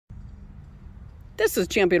This is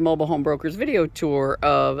Champion Mobile Home Brokers video tour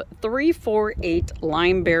of 348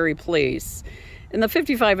 LImeberry Place in the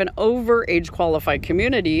 55 and over age qualified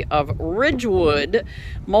community of Ridgewood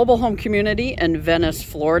Mobile Home Community in Venice,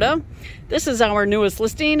 Florida. This is our newest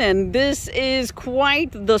listing, and this is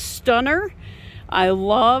quite the stunner. I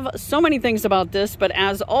love so many things about this, but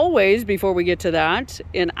as always, before we get to that,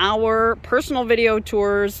 in our personal video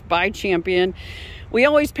tours by Champion, we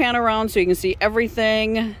always pan around so you can see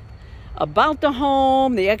everything about the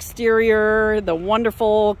home, the exterior, the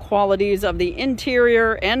wonderful qualities of the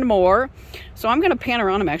interior, and more. So I'm going to pan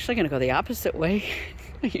around. I'm actually going to go the opposite way.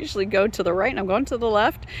 I usually go to the right, and I'm going to the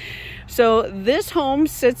left. So this home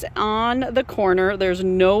sits on the corner. There's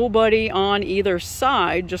nobody on either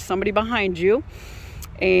side, just somebody behind you.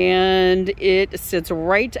 And it sits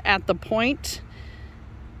right at the point,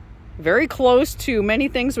 very close to many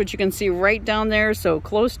things, which you can see right down there. So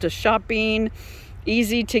close to shopping,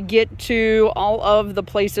 easy to get to all of the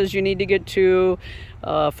places you need to get to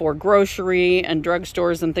for grocery and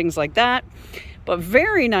drugstores and things like that. But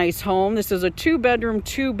very nice home. This is a 2-bedroom,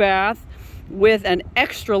 2-bath with an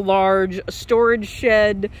extra large storage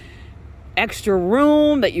shed, extra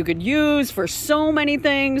room that you could use for so many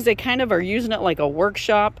things. They kind of are using it like a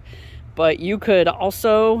workshop, but you could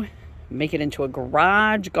also make it into a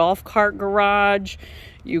garage, golf cart garage.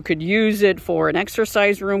 You could use it for an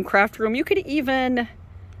exercise room, craft room. You could even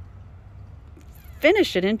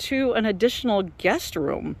finish it into an additional guest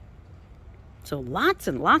room. So lots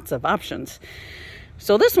and lots of options.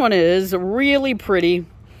 So this one is really pretty.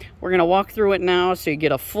 We're going to walk through it now so you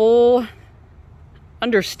get a full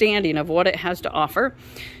understanding of what it has to offer.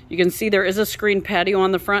 You can see there is a screen patio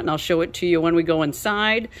on the front, and I'll show it to you when we go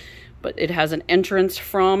inside. But it has an entrance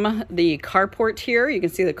from the carport here. You can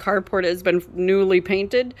see the carport has been newly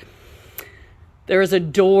painted. There is a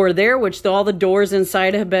door there, which all the doors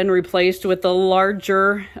inside have been replaced with the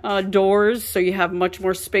larger doors, so you have much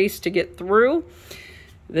more space to get through.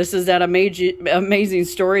 This is that amazing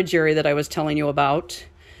storage area that I was telling you about.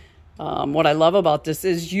 What I love about this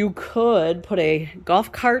is you could put a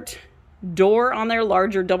golf cart door on there,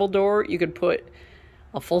 larger double door. You could put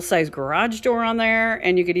a full-size garage door on there,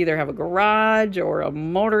 and you could either have a garage or a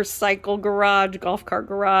motorcycle garage, golf cart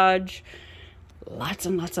garage. Lots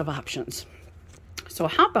and lots of options. So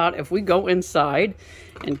how about if we go inside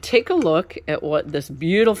and take a look at what this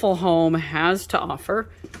beautiful home has to offer.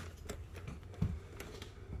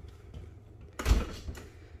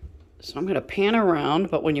 So I'm going to pan around,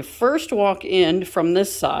 but when you first walk in from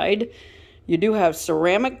this side, you do have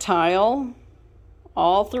ceramic tile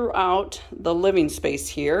all throughout the living space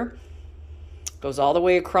here. Goes all the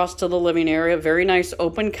way across to the living area. Very nice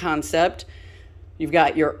open concept. You've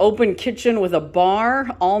got your open kitchen with a bar,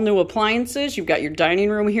 all new appliances. You've got your dining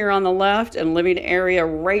room here on the left and living area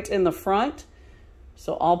right in the front.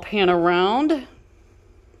 So I'll pan around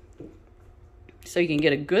so you can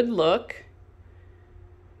get a good look.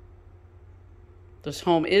 This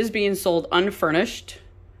home is being sold unfurnished.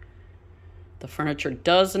 The furniture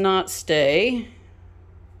does not stay.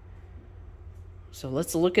 So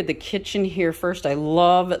let's look at the kitchen here first. I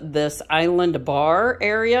love this island bar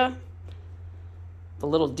area. The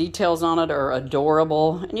little details on it are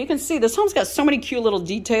adorable. And you can see this home's got so many cute little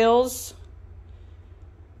details.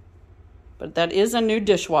 But that is a new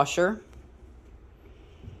dishwasher.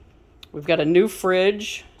 We've got a new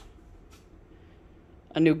fridge,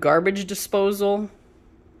 a new garbage disposal.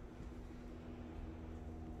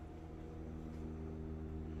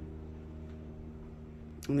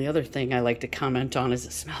 And the other thing I like to comment on is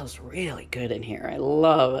it smells really good in here. I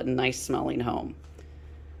love a nice smelling home.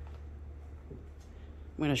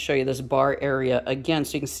 I'm going to show you this bar area again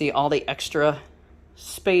so you can see all the extra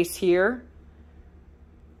space here.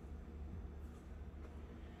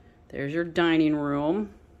 There's your dining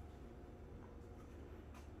room.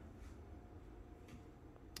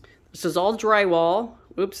 This is all drywall.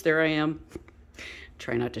 Oops, there I am.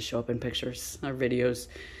 Try not to show up in pictures or videos.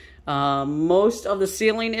 Most of the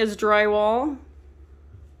ceiling is drywall.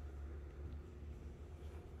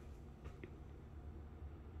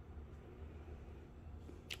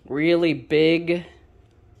 Really big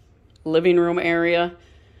living room area.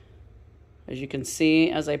 As you can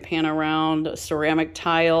see, as I pan around, ceramic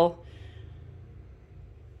tile.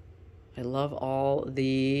 I love all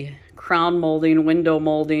the crown molding, window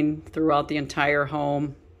molding throughout the entire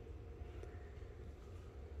home.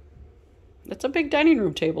 It's a big dining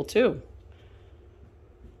room table too.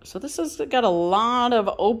 So this has got a lot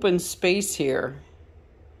of open space here.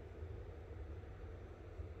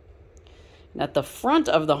 And at the front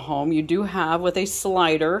of the home, you do have, with a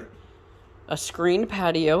slider, a screened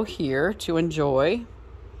patio here to enjoy.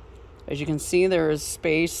 As you can see, there is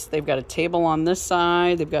space. They've got a table on this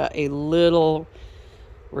side. They've got a little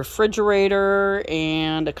refrigerator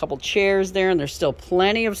and a couple chairs there, and there's still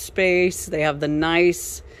plenty of space. They have the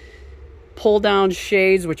nice pull-down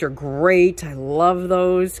shades, which are great. I love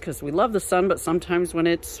those because we love the sun, but sometimes when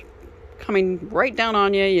it's coming right down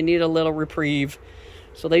on you, you need a little reprieve.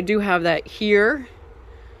 So they do have that here,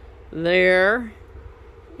 there,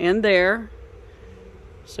 and there.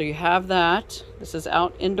 So you have that. This is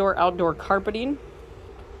indoor-outdoor carpeting.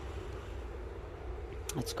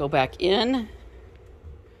 Let's go back in.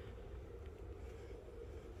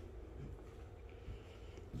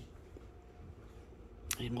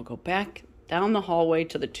 And we'll go back down the hallway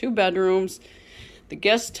to the 2 bedrooms. The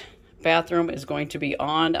guest bathroom is going to be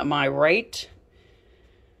on my right.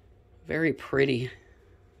 Very pretty.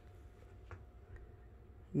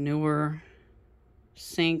 Newer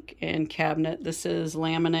sink and cabinet. This is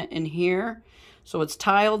laminate in here. So it's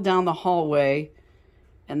tiled down the hallway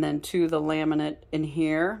and then to the laminate in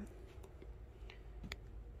here.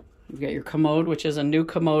 You've got your commode, which is a new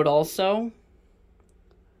commode also.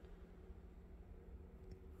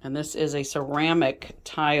 And this is a ceramic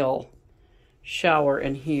tile shower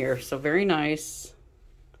in here. So very nice.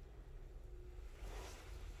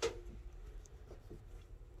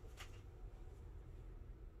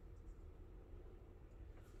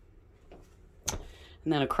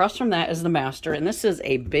 And then across from that is the master. And this is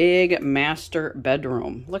a big master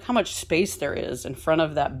bedroom. Look how much space there is in front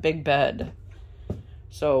of that big bed.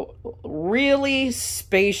 So really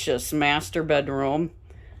spacious master bedroom.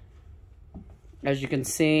 As you can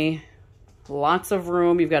see, lots of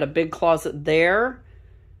room. You've got a big closet there.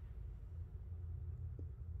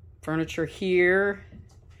 Furniture here.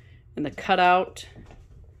 And the cutout.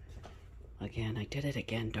 Again, I did it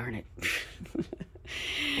again, darn it.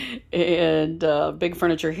 And big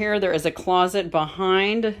furniture here. There is a closet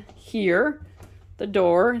behind here, the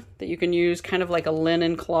door, that you can use kind of like a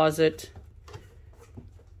linen closet.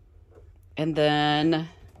 And then,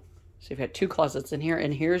 so you've got 2 closets in here,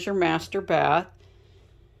 and here's your master bath.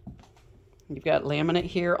 You've got laminate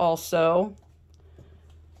here also.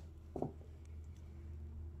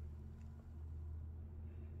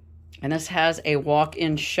 And this has a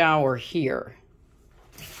walk-in shower here.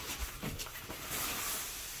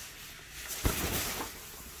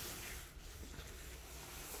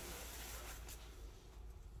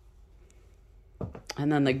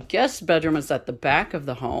 And then the guest bedroom is at the back of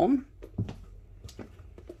the home.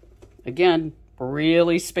 Again,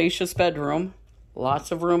 really spacious bedroom.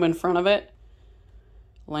 Lots of room in front of it.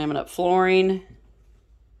 Laminate flooring.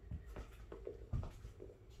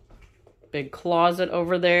 Big closet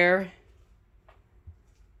over there.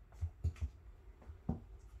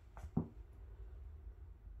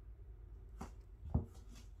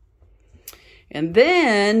 And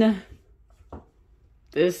then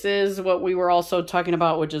this is what we were also talking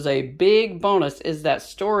about, which is a big bonus, is that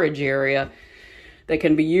storage area that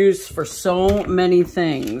can be used for so many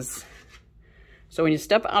things. So when you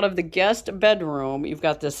step out of the guest bedroom, you've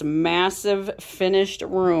got this massive finished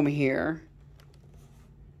room here.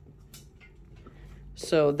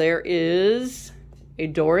 So there is a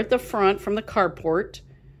door at the front from the carport.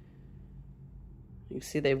 You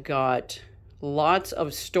see they've got lots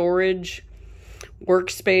of storage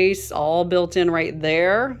workspace all built in right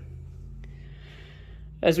there.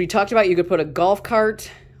 As we talked about, you could put a golf cart,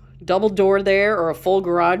 double door there, or a full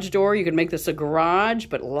garage door. You could make this a garage,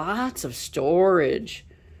 but lots of storage.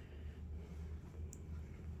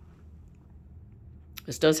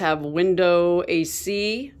 This does have window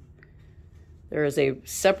AC. There is a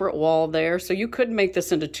separate wall there, so you could make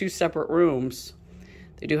this into 2 separate rooms.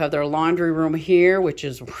 They do have their laundry room here, which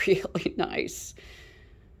is really nice.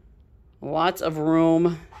 Lots of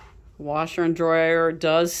room. Washer and dryer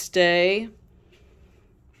does stay.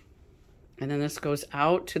 And then this goes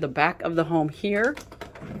out to the back of the home here.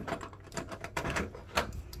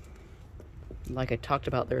 Like I talked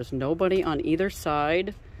about, there's nobody on either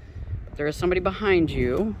side. There is somebody behind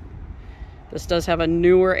you. This does have a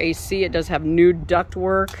newer AC. It does have new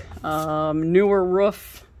ductwork, newer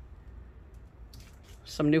roof,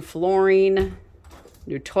 some new flooring,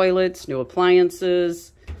 new toilets, new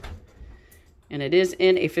appliances. And it is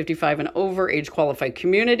in a 55 and over age qualified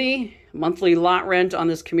community. Monthly lot rent on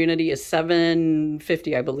this community is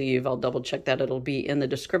 $750, I believe. I'll double check that. It'll be in the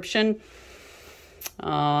description.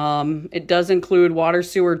 It does include water,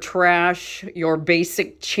 sewer, trash, your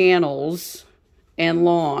basic channels, and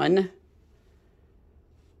lawn.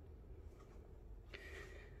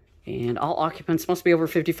 And all occupants must be over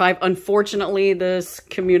 55. Unfortunately, this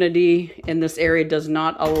community in this area does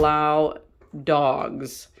not allow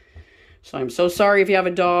dogs. So I'm so sorry if you have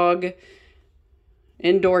a dog,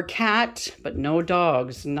 indoor cat, but no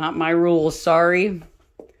dogs. Not my rules, sorry.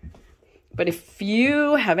 But if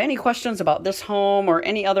you have any questions about this home or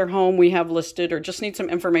any other home we have listed, or just need some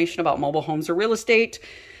information about mobile homes or real estate,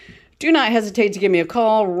 do not hesitate to give me a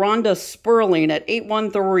call. Rhonda Sperling at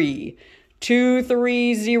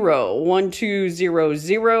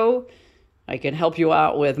 813-230-1200. I can help you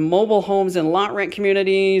out with mobile homes and lot rent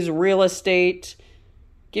communities, real estate.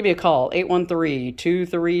 Give me a call,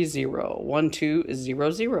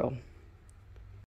 813-230-1200.